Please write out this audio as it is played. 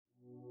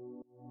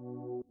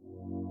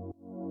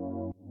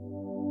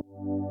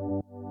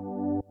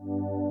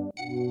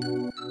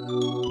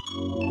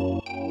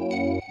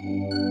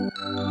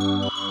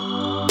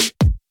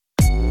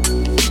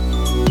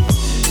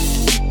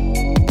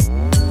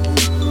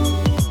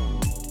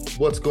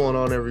What's going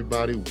on,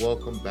 everybody?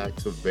 Welcome back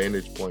to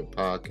Vantage Point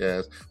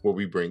Podcast, where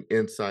we bring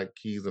insight,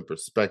 keys, and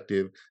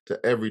perspective to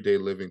everyday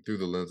living through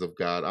the lens of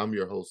God. I'm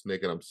your host,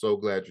 Nick, and I'm so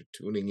glad you're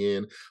tuning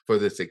in for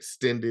this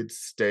extended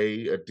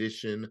stay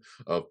edition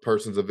of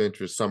Persons of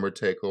Interest Summer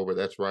Takeover.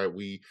 That's right.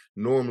 We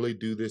normally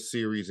do this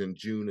series in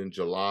June and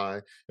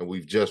July, and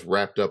we've just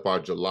wrapped up our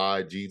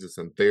July Jesus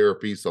and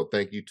Therapy. So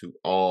thank you to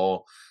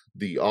all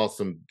the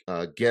awesome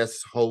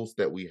guest hosts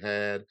that we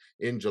had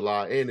in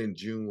July and in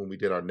June when we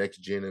did our next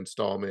gen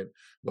installment,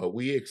 but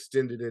we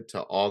extended it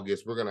to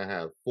August. We're going to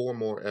have 4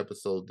 more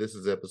episodes. This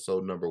is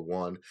episode number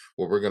 1,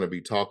 where we're going to be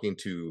talking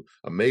to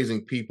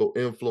amazing people,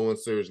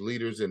 influencers,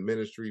 leaders in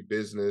ministry,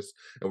 business,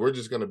 and we're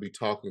just going to be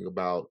talking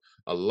about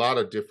a lot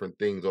of different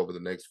things over the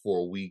next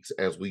 4 weeks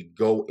as we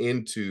go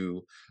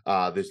into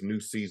this new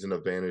season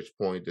of Vantage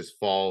Point, this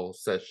fall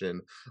session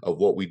of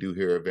what we do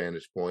here at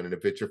Vantage Point. And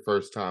if it's your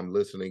first time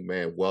listening,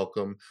 man,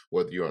 welcome.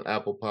 Whether you're on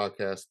Apple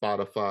Podcasts,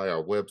 Spotify,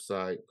 our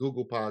website,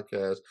 Google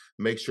Podcasts,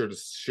 make sure to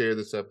share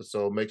this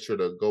episode. Make sure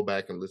to go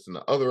back and listen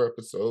to other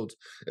episodes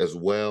as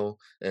well.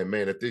 And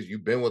man, if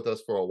you've been with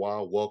us for a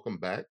while, welcome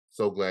back.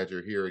 So glad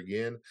you're here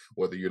again,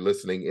 whether you're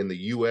listening in the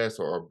U.S.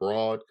 or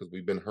abroad, because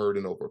we've been heard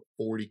in over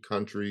 40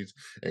 countries,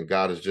 and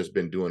God has just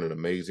been doing an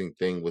amazing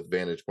thing with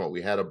Vantage Point.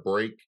 We had a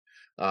break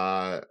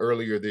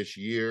earlier this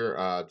year,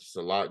 just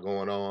a lot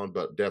going on,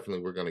 but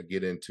definitely we're going to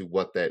get into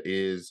what that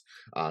is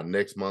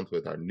next month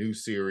with our new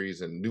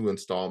series and new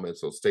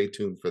installments, so stay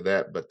tuned for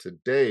that. But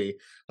today,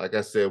 like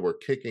I said, we're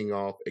kicking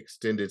off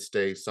Extended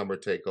Stay Summer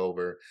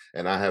Takeover,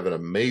 and I have an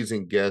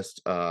amazing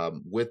guest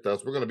with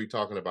us. We're going to be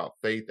talking about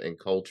faith and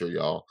culture,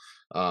 y'all.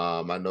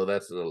 I know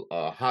that's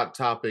a hot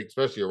topic,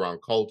 especially around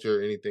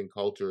culture. Anything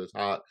culture is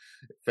hot.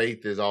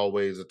 Faith is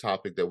always a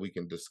topic that we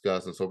can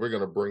discuss. And so we're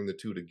going to bring the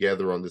two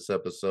together on this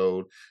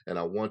episode. And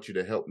I want you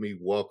to help me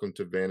welcome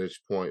to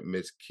Vantage Point,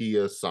 Miss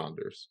Kia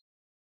Saunders.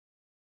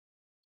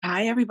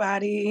 Hi,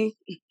 everybody.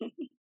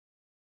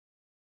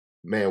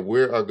 Man,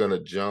 we are going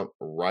to jump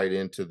right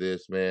into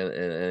this, man.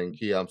 And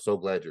Kia, I'm so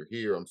glad you're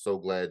here. I'm so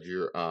glad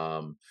you're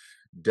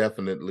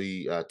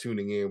definitely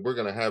tuning in. We're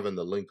going to have in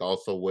the link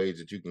also ways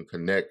that you can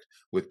connect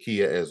with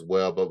Kia as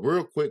well. But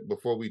real quick,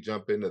 before we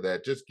jump into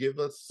that, just give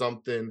us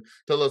something.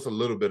 Tell us a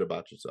little bit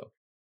about yourself.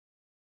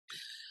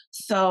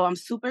 So I'm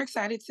super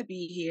excited to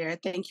be here.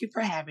 Thank you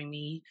for having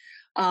me.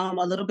 A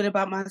little bit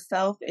about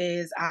myself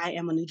is I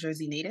am a New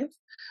Jersey native.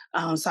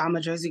 So I'm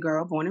a Jersey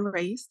girl, born and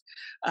raised.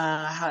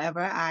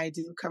 However, I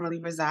do currently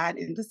reside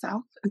in the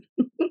South,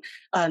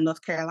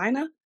 North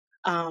Carolina.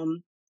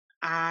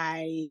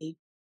 I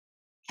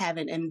have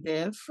an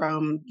MDiv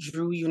from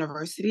Drew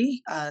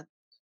University,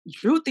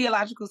 Drew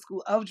Theological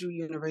School of Drew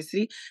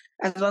University,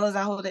 as well as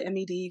I hold an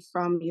MED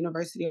from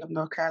University of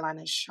North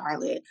Carolina,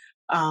 Charlotte.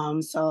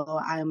 So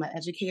I am an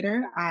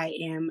educator. I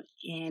am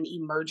an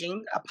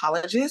emerging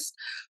apologist,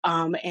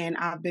 and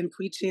I've been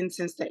preaching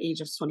since the age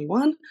of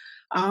 21.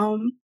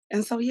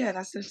 And so, yeah,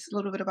 that's just a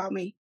little bit about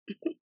me.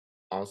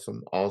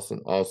 Awesome.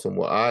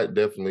 Well, I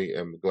definitely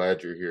am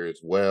glad you're here as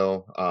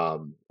well.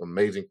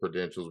 Amazing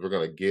credentials. We're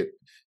gonna get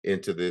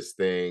into this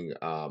thing.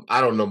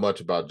 I don't know much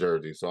about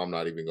Jersey, so I'm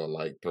not even gonna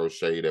like throw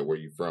shade at where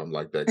you're from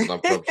like that, because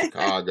I'm from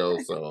Chicago,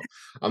 so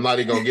I'm not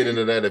even gonna get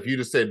into that. If you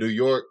just said New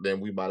York, then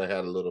we might have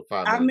had a little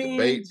 5 minute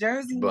debate.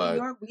 Jersey, New But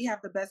York, we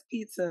have the best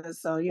pizza.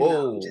 So,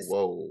 whoa, just.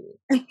 whoa,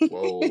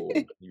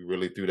 you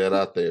really threw that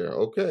out there.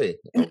 Okay.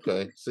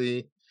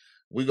 See,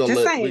 we're gonna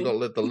Just let we're saying. gonna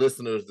let the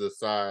listeners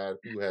decide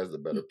who has the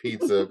better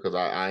pizza, because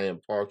I am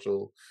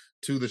partial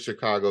to the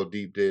Chicago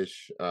deep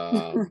dish.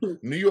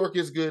 New York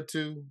is good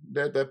too.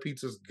 That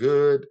pizza's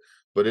good,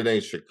 but it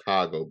ain't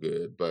Chicago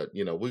good. But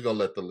we're gonna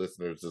let the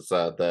listeners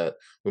decide that.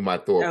 We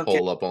might throw a Okay.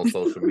 poll up on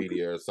social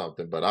media or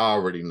something, but I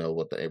already know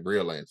what the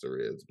real answer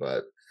is.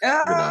 But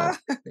Uh,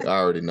 I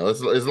already know.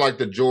 It's like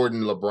the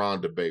Jordan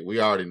LeBron debate.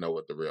 We already know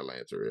what the real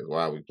answer is.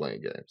 Why are we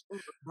playing games?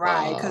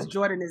 right, because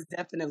Jordan is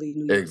definitely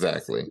New York. So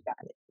Exactly. we got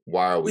it.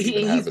 Why are we even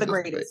He's having the this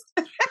debate? greatest.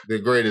 The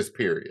greatest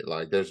period.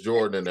 Like, there's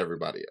Jordan and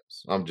everybody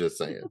else. I'm just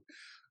saying.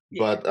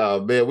 Yeah.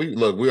 But man,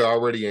 we're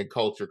already in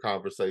culture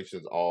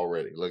conversations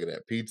already. Look at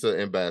that, pizza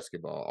and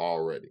basketball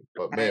already.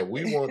 But man,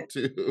 we want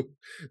to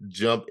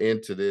jump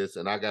into this,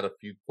 and I got a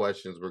few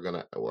questions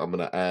I'm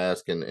gonna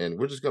ask, and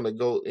we're just gonna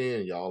go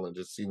in, y'all, and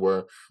just see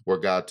where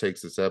God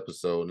takes this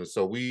episode. And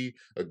so we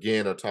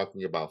again are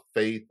talking about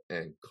faith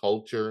and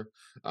culture.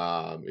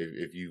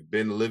 If you've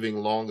been living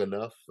long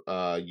enough,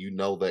 you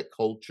know that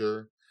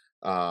culture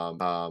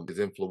is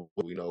influential.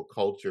 We know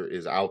culture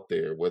is out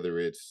there, whether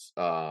it's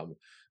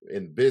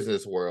in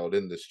business world,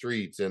 in the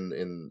streets,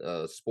 in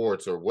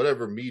sports, or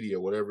whatever media,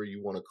 whatever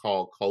you want to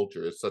call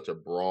culture. Is such a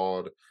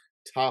broad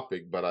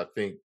topic, but I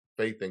think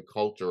faith and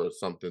culture are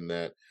something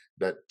that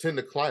tend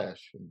to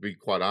clash. To be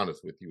quite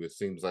honest with you, it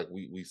seems like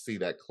we see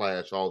that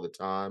clash all the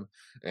time,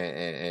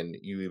 and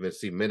you even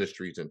see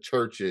ministries and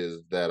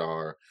churches that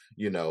are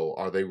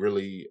they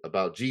really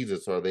about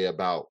Jesus? Or are they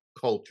about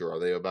culture? Are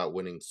they about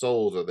winning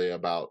souls? Are they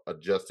about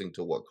adjusting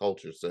to what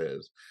culture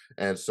says?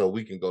 And so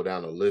we can go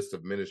down a list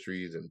of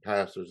ministries and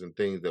pastors and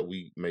things that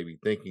we may be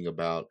thinking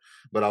about.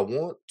 But I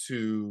want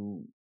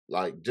to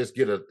like just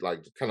get a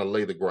like kind of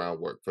lay the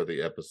groundwork for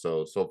the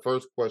episode. So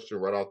first question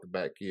right off the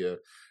bat, Kia,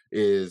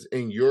 is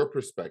in your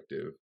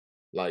perspective,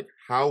 like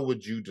how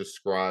would you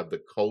describe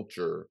the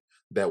culture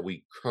that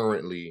we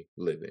currently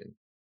live in?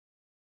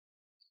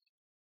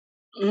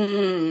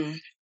 Mm,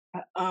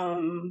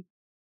 um,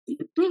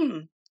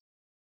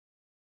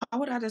 how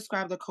would I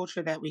describe the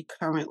culture that we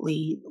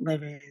currently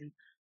live in?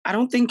 I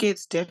don't think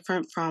it's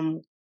different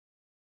from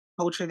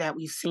culture that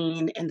we've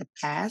seen in the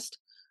past.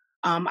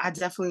 I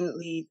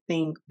definitely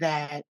think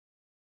that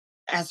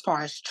as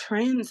far as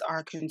trends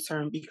are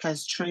concerned,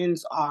 because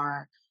trends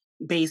are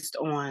based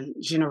on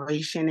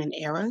generation and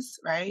eras,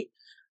 right?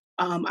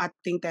 I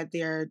think that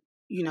there are,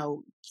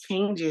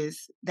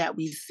 changes that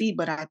we see,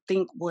 but I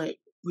think what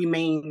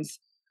remains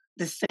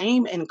the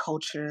same in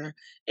culture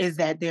is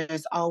that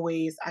there's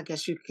always, I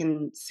guess you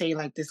can say,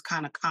 like this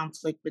kind of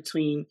conflict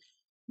between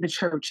the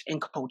church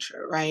and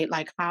culture, right?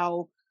 Like,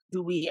 how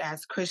do we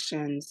as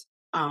Christians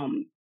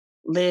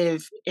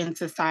live in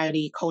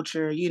society,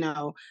 culture,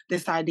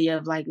 this idea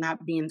of like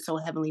not being so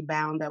heavenly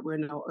bound that we're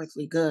no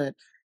earthly good.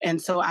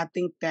 And so I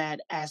think that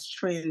as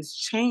trends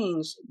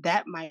change,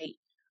 that might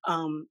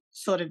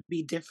sort of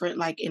be different,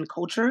 like in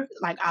culture.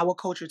 Like our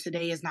culture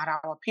today is not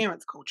our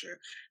parents' culture.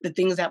 The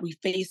things that we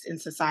face in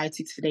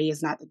society today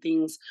is not the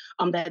things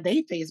that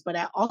they face.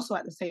 But also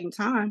at the same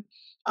time,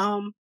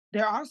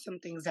 there are some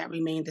things that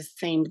remain the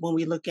same when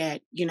we look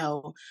at,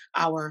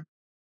 our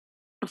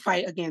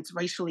fight against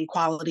racial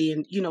equality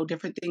and,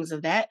 different things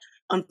of that.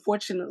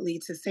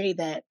 Unfortunately, to say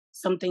that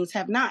some things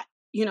have not,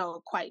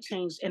 quite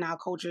changed in our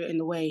culture in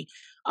the way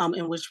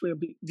in which we're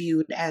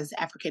viewed as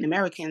African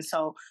Americans.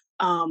 So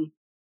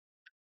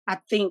I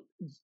think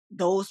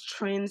those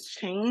trends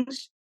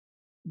change.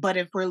 But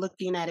if we're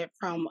looking at it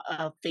from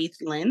a faith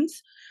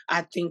lens,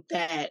 I think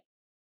that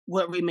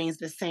what remains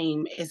the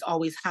same is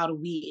always how do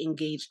we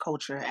engage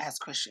culture as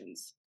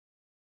Christians.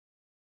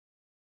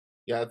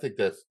 Yeah, I think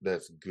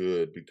that's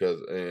good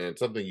because and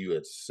something you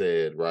had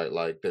said, right?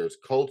 Like there's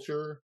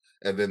culture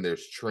and then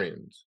there's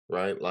trends,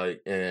 right?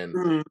 Like and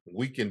Mhm.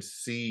 we can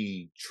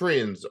see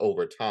trends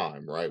over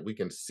time, right? We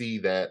can see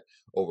that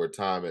over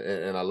time.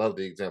 And I love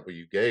the example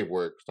you gave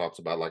where it talks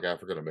about like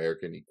African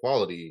American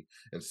equality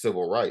and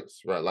civil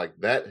rights, right? Like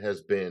that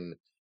has been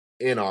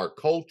in our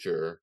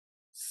culture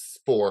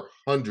for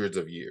hundreds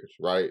of years,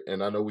 right?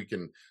 And I know we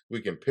can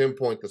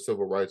pinpoint the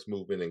civil rights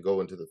movement and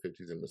go into the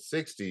 50s and the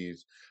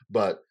 60s,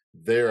 but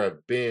there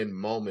have been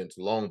moments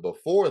long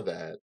before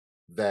that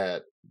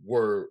that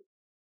were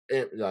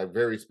like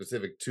very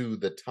specific to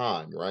the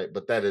time, right?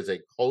 But that is a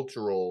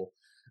cultural,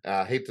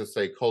 I hate to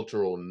say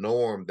cultural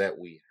norm that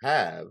we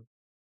have,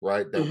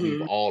 right? That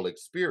we've Mhm. all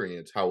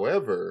experienced.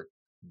 However,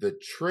 the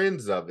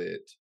trends of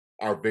it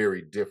are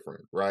very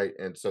different, right?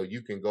 And so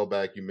you can go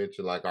back, you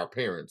mentioned like our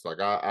parents, like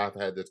I've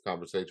had this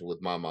conversation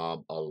with my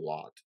mom a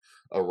lot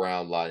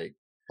around like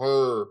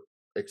her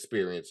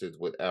experiences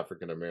with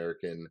African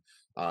American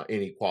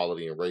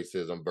inequality and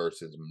racism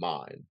versus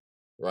mine,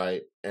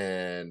 right?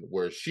 And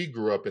where she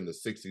grew up in the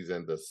 60s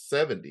and the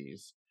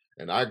 70s,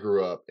 and I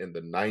grew up in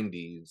the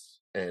 90s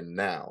and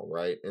now,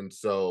 right? And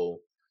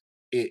so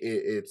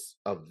it's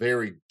a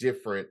very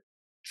different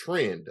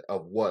trend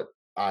of what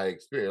I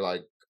experienced.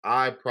 Like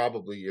I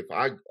probably, if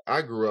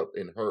I grew up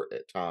in her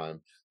at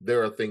time,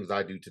 there are things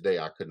I do today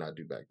I could not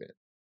do back then.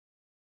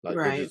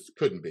 Like there Right. just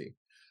couldn't be.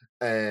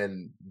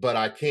 And but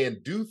I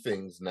can do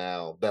things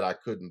now that I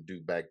couldn't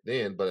do back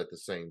then, but at the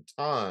same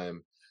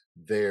time,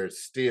 there's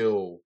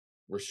still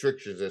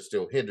restrictions, there's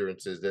still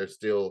hindrances, there's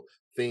still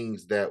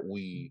things that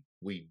we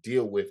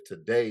deal with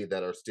today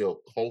that are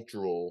still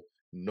cultural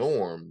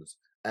norms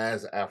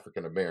as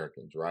African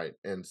Americans, right?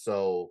 And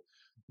so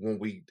when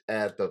we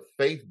add the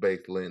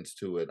faith-based lens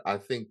to it, I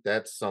think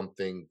that's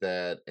something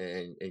that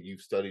and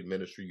you've studied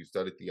ministry, you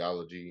studied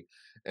theology,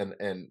 and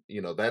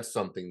that's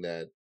something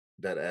that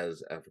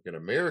as African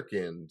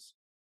Americans,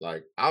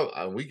 like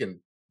we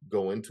can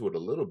go into it a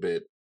little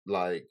bit.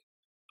 Like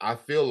I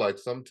feel like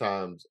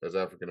sometimes as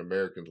African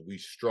Americans, we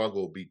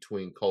struggle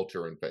between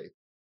culture and faith.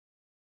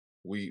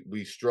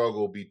 We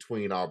struggle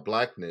between our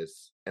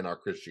blackness and our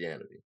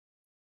Christianity,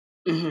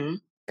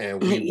 Mhm.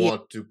 and we Yeah,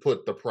 want to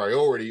put the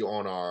priority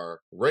on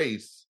our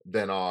race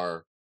than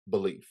our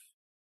belief,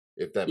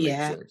 if that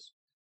makes yeah. sense.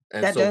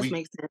 And That so does we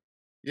make sense.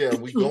 yeah,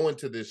 we go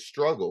into this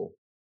struggle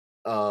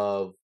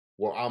of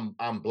well,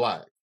 I'm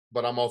black,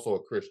 but I'm also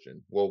a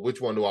Christian. Well,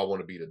 which one do I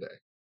want to be today?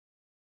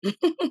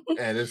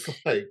 And it's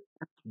like,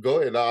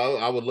 go ahead.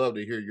 I would love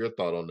to hear your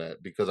thought on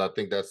that because I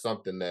think that's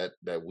something that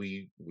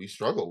we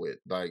struggle with.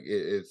 Like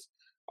it's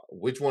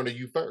which one are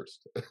you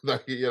first?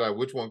 Like like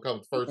which one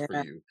comes first for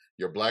Yeah, you?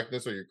 Your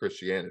blackness or your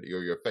Christianity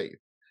or your faith?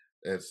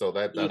 And so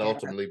that yeah,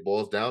 ultimately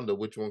boils down to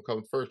which one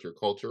comes first, your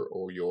culture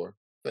or your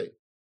faith.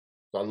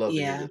 So I'd love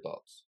to hear yeah. your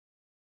thoughts.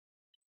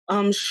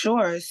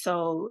 Sure.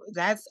 So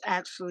that's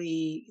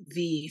actually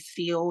the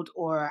field,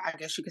 or I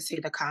guess you could say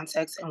the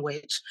context in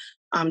which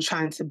I'm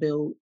trying to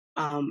build,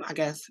 I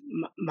guess,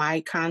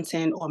 my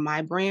content or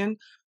my brand.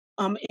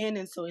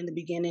 And so in the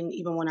beginning,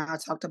 even when I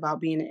talked about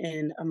being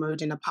an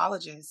emerging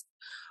apologist,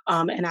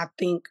 and I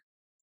think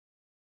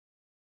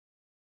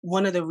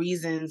one of the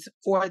reasons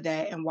for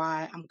that and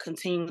why I'm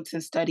continuing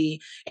to study.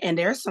 And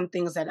there's some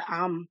things that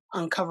I'm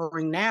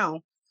uncovering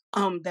now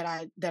that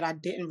I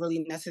didn't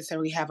really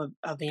necessarily have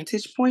a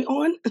vantage point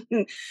on.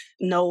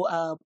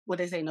 No, what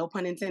they say, no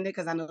pun intended,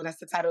 because I know that's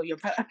the title of your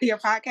your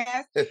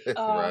podcast.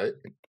 Uh, Right.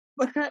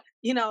 but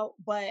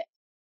but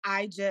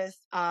I just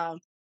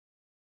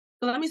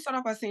so let me start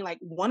off by saying, like,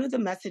 one of the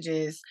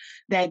messages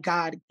that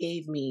God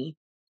gave me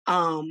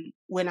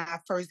when I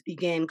first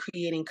began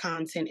creating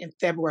content in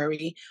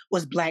February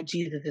was Black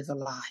Jesus is a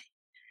lie.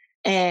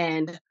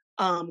 And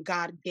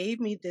God gave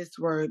me this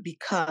word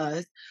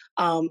because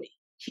um,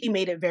 He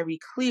made it very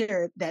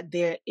clear that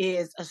there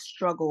is a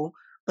struggle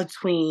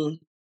between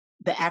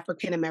the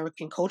African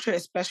American culture,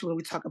 especially when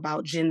we talk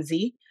about Gen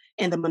Z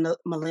and the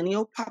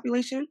millennial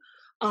population,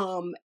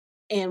 um,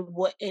 and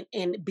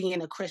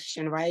being a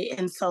Christian, right?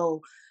 And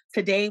so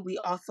today we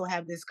also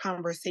have this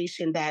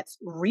conversation that's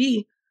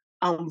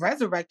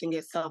resurrecting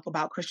itself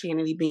about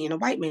Christianity being a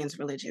white man's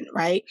religion,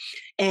 right?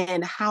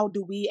 And how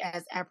do we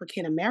as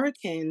African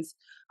Americans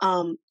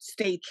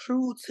stay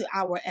true to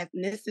our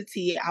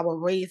ethnicity, our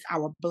race,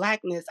 our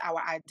blackness,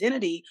 our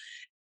identity,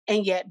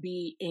 and yet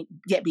be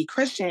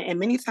Christian? And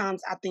many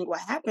times, I think what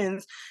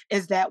happens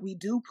is that we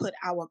do put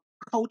our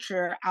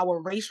culture,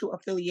 our racial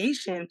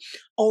affiliation,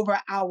 over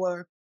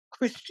our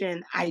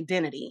Christian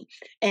identity,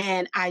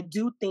 and I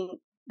do think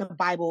the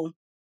Bible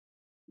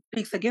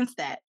speaks against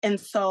that. And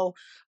so,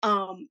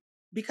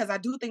 because I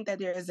do think that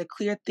there is a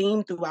clear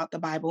theme throughout the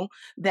Bible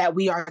that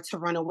we are to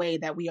run away,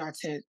 that we are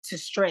to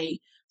stray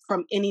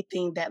from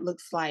anything that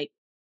looks like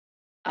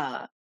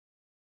uh,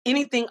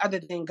 anything other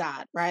than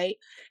God, right?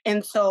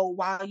 And so,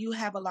 while you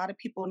have a lot of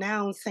people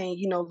now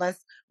saying,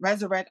 let's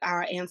resurrect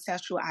our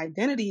ancestral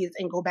identities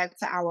and go back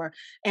to our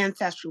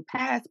ancestral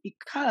past,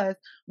 because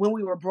when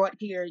we were brought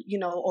here,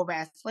 over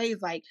as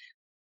slaves, like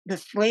the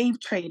slave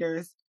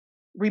traders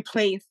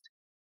replaced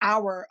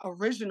our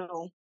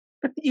original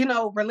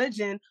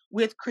religion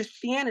with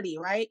Christianity,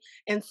 right?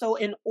 And so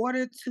in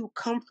order to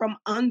come from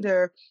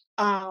under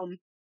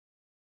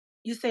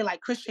you say like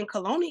Christian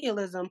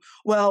colonialism,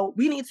 well,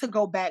 we need to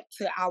go back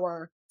to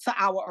our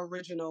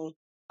original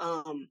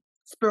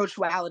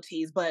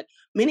spiritualities, but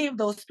many of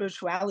those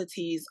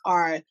spiritualities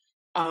are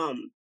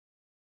um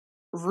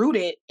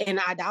rooted in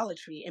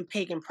idolatry and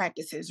pagan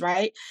practices,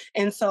 right?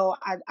 And so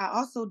I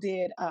also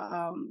did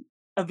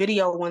a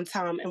video one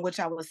time in which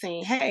I was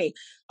saying, hey,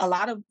 a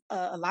lot of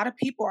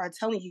people are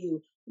telling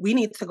you we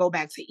need to go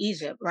back to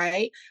Egypt,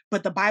 right?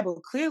 But the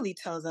Bible clearly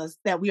tells us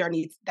that we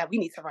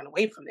need to run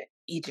away from it,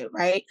 Egypt,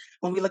 right?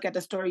 When we look at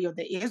the story of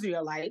the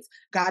Israelites,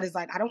 God is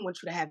like, I don't want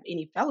you to have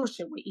any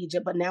fellowship with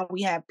Egypt, but now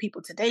we have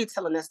people today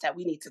telling us that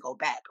we need to go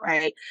back,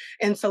 right?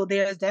 And so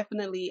there's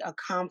definitely a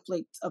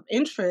conflict of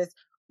interest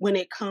when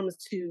it comes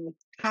to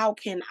how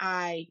can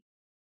I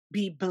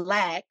be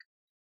black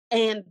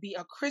and be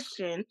a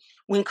Christian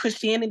when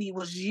Christianity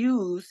was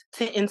used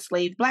to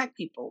enslave black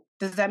people.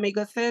 Does that make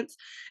a sense?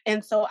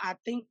 And so I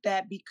think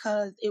that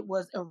because it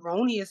was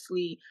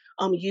erroneously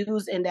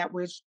used, and that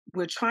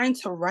we're trying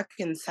to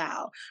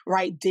reconcile,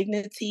 right,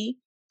 dignity,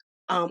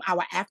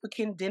 our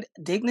African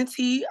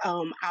dignity,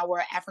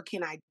 our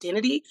African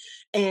identity,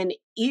 and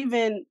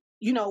even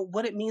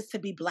what it means to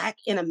be black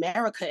in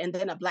America and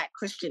then a black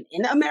Christian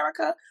in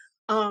America.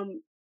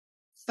 Um,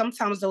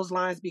 Sometimes those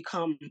lines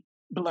become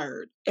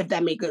blurred, if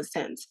that makes good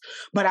sense.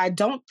 But I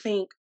don't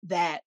think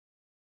that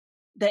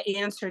the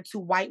answer to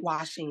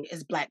whitewashing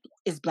is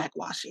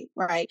blackwashing,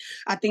 right?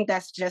 I think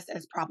that's just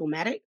as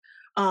problematic.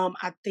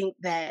 I think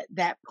that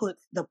that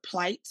puts the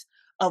plight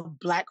of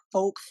black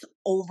folks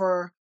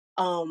over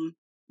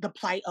the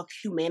plight of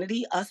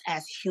humanity, us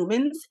as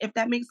humans, if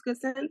that makes good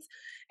sense.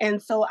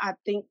 And so I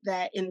think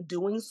that in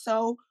doing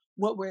so,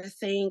 what we're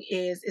saying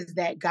is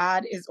that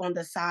God is on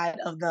the side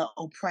of the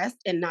oppressed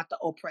and not the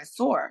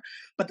oppressor.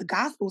 But the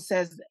gospel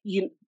says,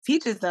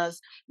 teaches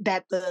us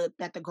that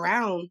the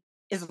ground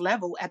is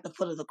level at the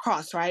foot of the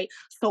cross, right?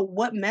 So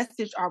what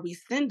message are we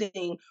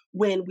sending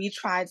when we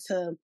try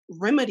to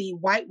remedy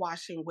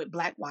whitewashing with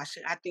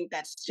blackwashing? I think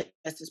that's just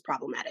as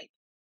problematic.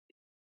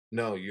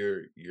 No,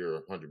 you're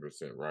 100%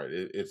 right.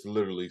 It's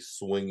literally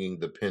swinging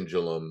the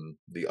pendulum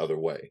the other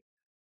way,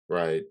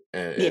 right?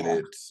 And Yeah,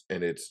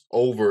 it's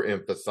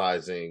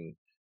overemphasizing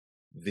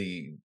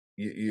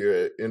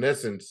you're in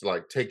essence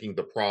like taking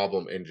the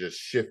problem and just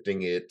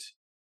shifting it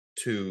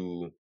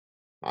to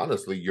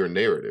honestly your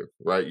narrative,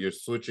 right? You're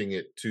switching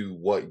it to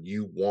what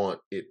you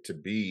want it to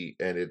be,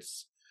 and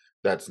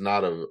that's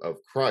not of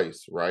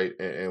Christ, right?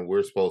 And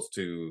we're supposed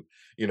to,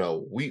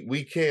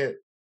 we can't.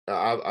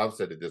 I've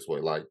said it this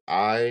way, like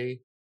I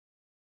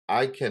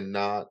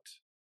cannot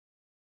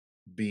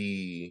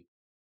be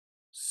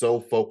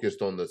so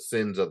focused on the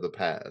sins of the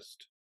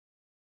past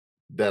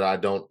that I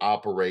don't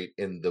operate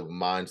in the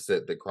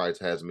mindset that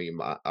Christ has me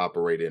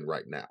operate in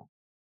right now.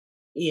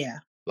 yeah,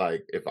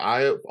 Like if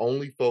I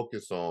only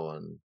focus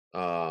on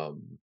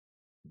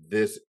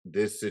this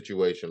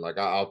situation, like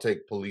I'll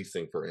take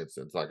policing for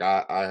instance. Like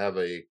I have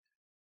a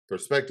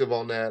perspective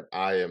on that.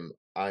 I am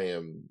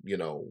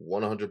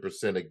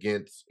 100%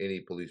 against any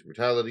police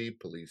brutality,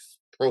 police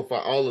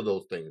profile, all of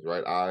those things,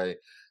 right?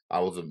 I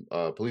was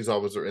a police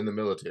officer in the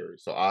military,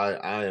 so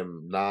I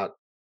am not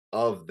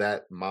of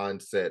that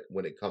mindset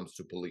when it comes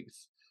to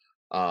police.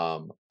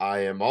 I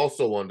am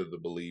also under the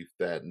belief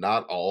that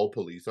not all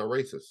police are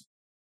racist.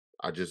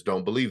 I just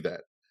don't believe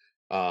that.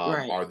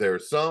 Right. Are there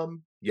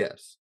some?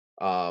 Yes.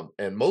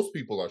 And most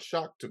people are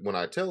shocked when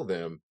I tell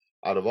them,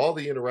 out of all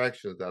the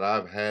interactions that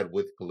I've had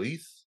with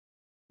police,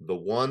 the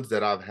ones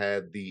that I've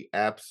had the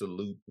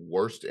absolute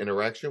worst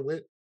interaction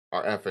with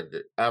are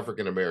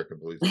African American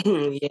police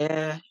officers.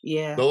 Yeah,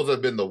 yeah, Those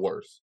have been the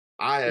worst.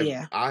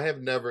 yeah. I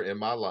have never in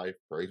my life,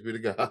 praise be to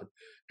God,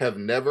 have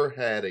never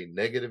had a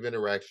negative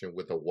interaction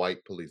with a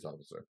white police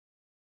officer.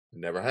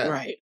 Never have.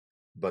 Right.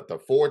 But the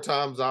 4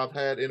 times I've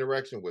had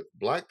interaction with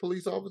black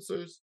police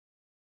officers,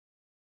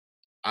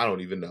 I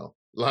don't even know.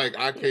 Like,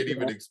 I can't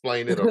even Yeah.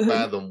 explain it or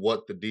fathom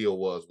what the deal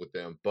was with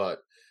them,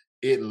 but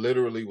it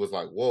literally was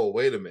like, "Whoa,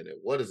 wait a minute.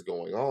 What is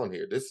going on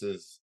here? This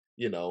is,"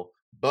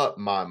 but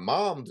my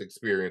mom's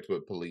experience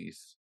with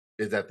police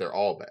is that they're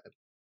all bad.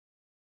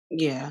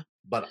 Yeah.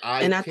 But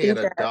And I think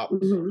that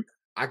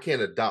I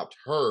can't adopt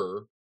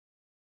her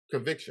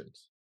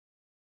convictions.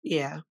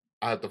 yeah.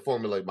 I have to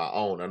formulate my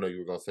own. I know you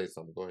were gonna say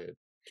something. Go ahead.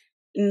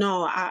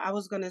 No, I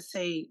was gonna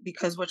say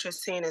because what you're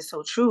saying is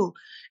so true.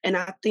 And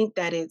I think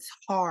that it's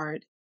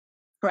hard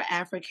for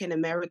African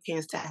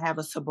Americans to have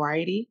a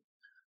sobriety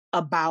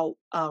about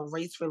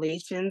race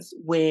relations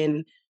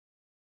when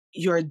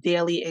your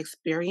daily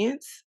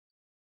experience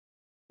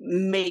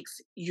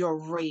makes your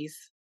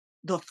race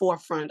the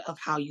forefront of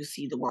how you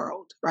see the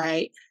world,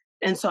 right?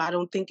 And so I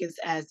don't think it's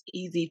as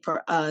easy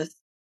for us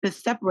to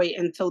separate.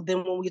 And so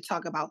then when we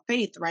talk about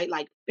faith, right,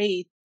 like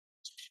faith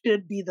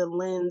should be the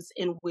lens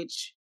in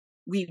which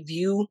we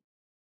view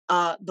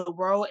the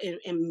world,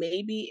 and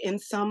maybe in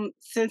some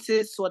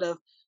senses sort of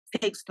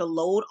takes the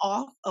load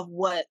off of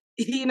what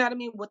you know what I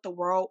mean, what the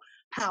world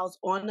piles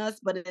on us.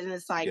 But then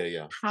it's like, Yeah,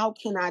 yeah. how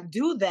can I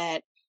do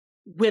that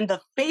when the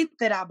faith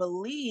that I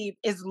believe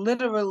is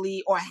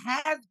literally or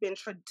has been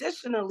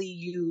traditionally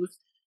used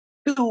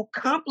to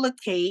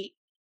complicate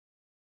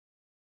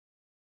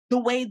the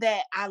way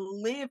that I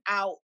live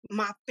out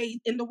my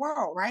faith in the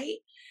world, right?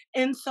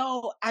 And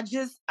so I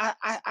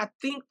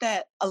think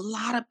that a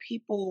lot of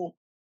people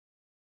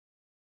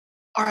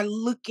are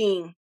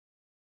looking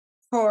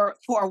for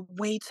a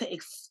way to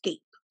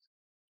escape.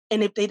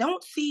 And if they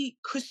don't see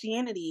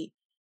Christianity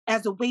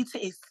as a way to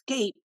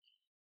escape,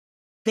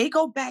 they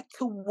go back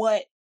to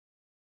what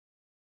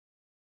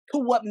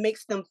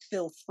makes them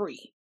feel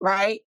free,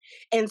 right?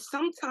 And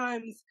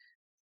sometimes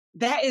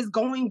that is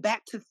going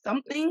back to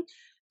something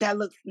that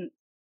looks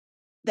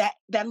that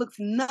looks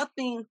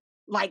nothing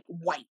like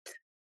white.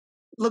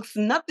 Looks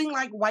nothing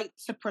like white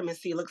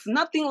supremacy. Looks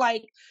nothing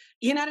like,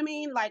 you know what I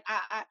mean? Like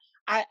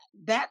I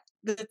that's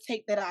the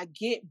take that I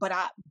get, but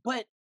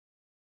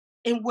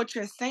and what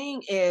you're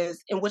saying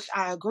is, in which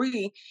I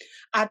agree,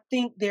 I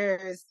think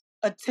there's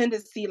a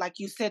tendency, like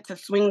you said, to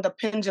swing the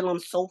pendulum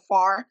so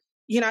far,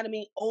 you know what I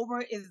mean,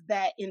 over is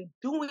that in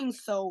doing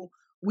so,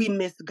 we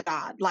miss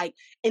God. Like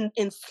in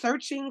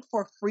searching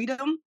for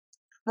freedom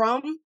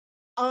from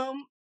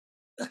um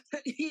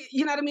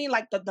you know what I mean?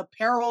 Like the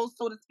perils,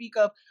 so to speak,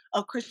 of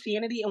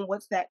Christianity and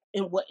what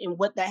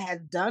that has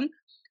done,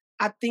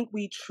 I think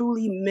we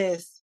truly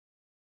miss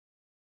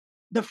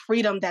the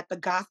freedom that the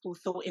gospel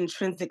so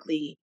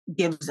intrinsically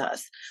gives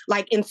us.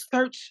 Like in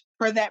search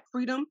for that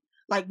freedom,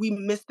 like we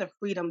miss the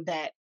freedom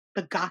that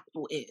the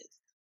gospel is.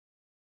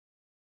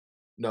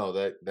 No,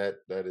 that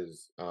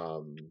is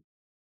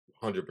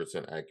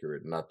 100%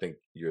 accurate, and I think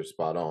you're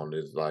spot on.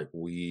 Is like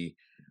we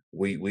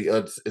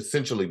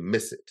essentially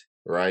miss it,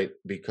 right?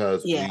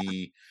 Because Yeah,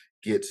 we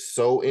get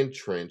so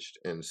entrenched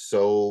and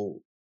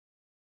so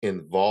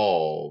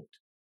involved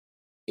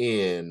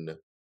in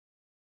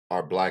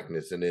our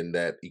blackness and in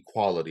that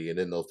equality and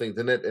in those things.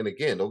 And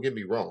again, don't get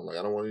me wrong. Like,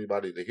 I don't want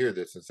anybody to hear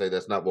this and say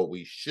that's not what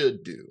we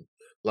should do.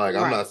 Like,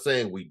 I'm right. not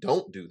saying we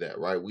don't do that,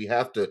 right? We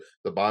have to.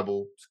 The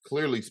Bible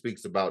clearly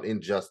speaks about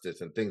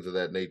injustice and things of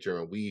that nature,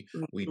 and we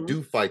Mhm.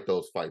 do fight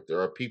those fights.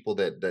 There are people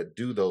that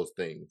do those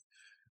things,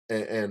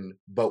 and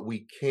but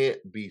we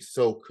can't be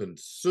so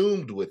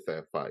consumed with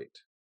that fight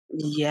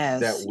that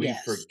Yes, we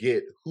yes.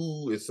 forget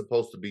who is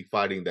supposed to be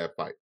fighting that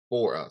fight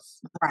for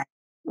us. Right,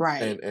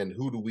 right. And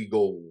who do we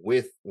go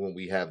with when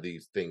we have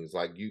these things?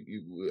 Like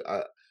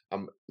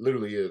I'm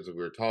literally, as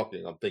we're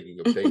talking, I'm thinking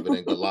of David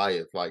and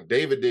Goliath. Like,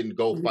 David didn't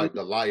go Mhm. fight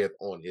Goliath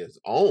on his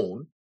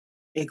own.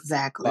 Like,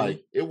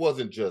 Exactly. it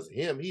wasn't just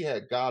him. He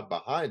had God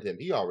behind him.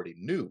 He already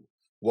knew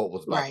what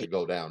was about to Right.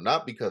 go down,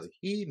 not because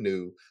he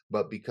knew,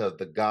 but because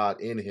the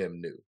God in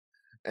him knew.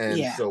 And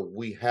Yeah. so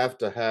we have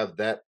to have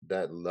that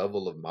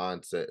level of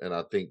mindset. And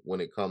I think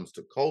when it comes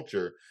to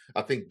culture,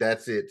 I think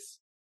that's its,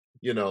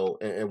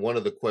 and one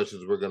of the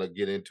questions we're going to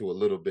get into a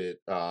little bit,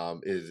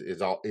 is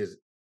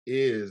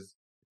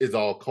is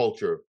all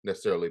culture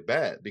necessarily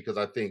bad? Because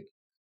I think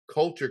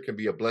culture can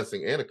be a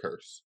blessing and a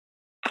curse.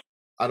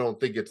 I don't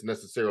think it's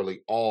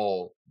necessarily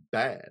all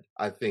bad.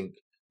 I think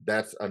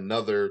that's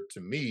another,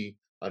 to me,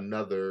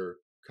 another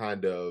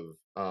kind of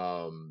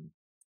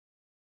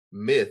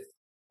myth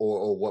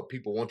or what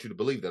people want you to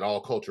believe, that all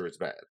culture is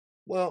bad.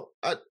 Well,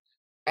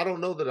 I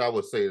don't know that I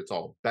would say it's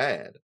all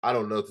bad. I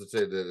don't know to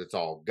say that it's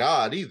all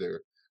God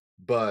either,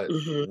 but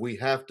Mhm. we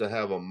have to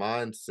have a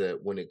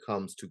mindset when it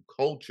comes to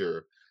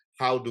culture.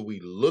 How do we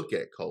look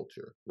at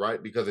culture,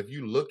 right? Because if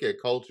you look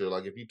at culture,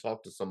 like if you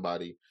talk to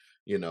somebody,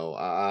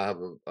 I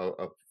have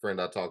a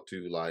friend I talk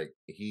to, like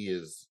he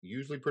is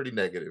usually pretty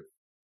negative.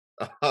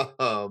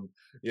 um,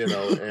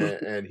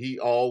 and he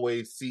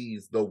always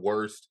sees the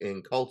worst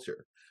in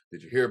culture.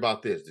 Did you hear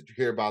about this? Did you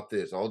hear about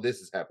this? Oh, this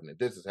is happening.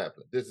 This is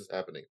happening. This is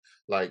happening.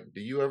 Like,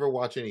 do you ever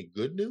watch any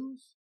good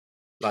news?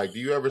 Like, do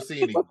you ever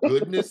see any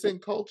goodness in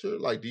culture?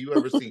 Like, do you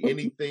ever see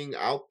anything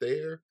out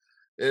there?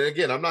 And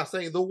again, I'm not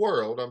saying the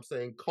world, I'm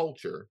saying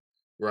culture,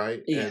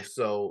 right? Yeah, And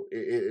so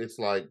it's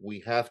like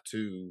we have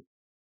to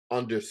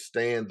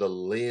understand the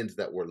lens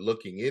that we're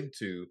looking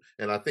into.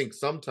 And I think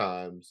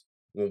sometimes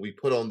when we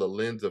put on the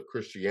lens of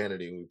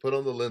Christianity and we put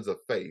on the lens of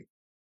faith,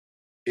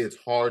 it's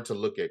hard to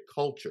look at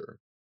culture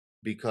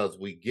because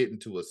we get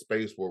into a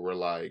space where we're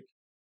like,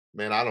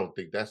 man, I don't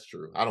think that's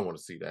true. I don't want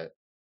to see that.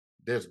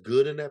 There's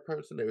good in that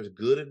person. There's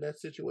good in that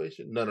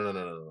situation. No, no, no,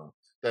 no, no, no.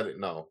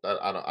 No. That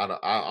I don't.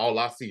 All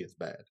I see is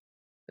bad,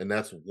 and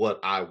that's what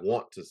I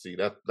want to see.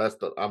 That's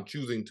the I'm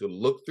choosing to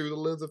look through the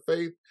lens of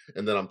faith,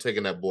 and then I'm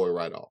taking that boy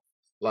right off.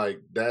 Like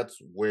that's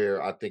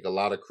where I think a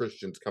lot of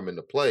Christians come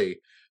into play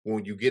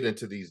when you get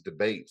into these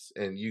debates,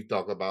 and you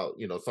talk about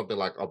something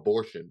like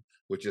abortion,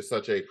 which is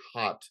such a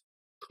hot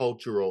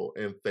cultural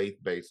and faith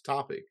based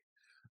topic.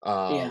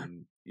 yeah,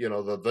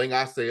 The thing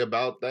I say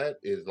about that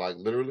is like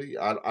literally,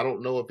 I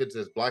don't know if it's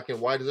as black and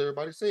white as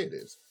everybody say it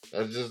is.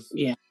 That's just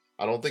yeah.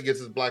 I don't think it's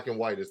as black and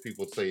white as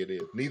people say it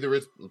is. Neither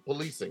is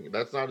policing.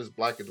 That's not as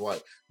black and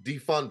white.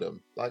 Defund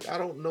them. Like I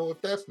don't know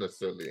if that's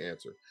necessarily the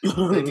answer.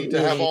 They need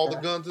to have all the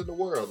Yeah, guns in the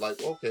world.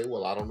 Like okay,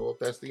 well I don't know if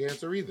that's the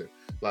answer either.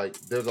 Like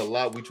there's a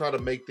lot. We try to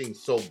make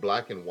things so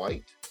black and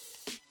white,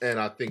 and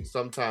I think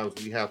sometimes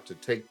we have to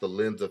take the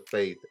lens of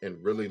faith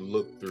and really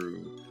look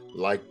through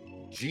like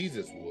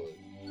Jesus would.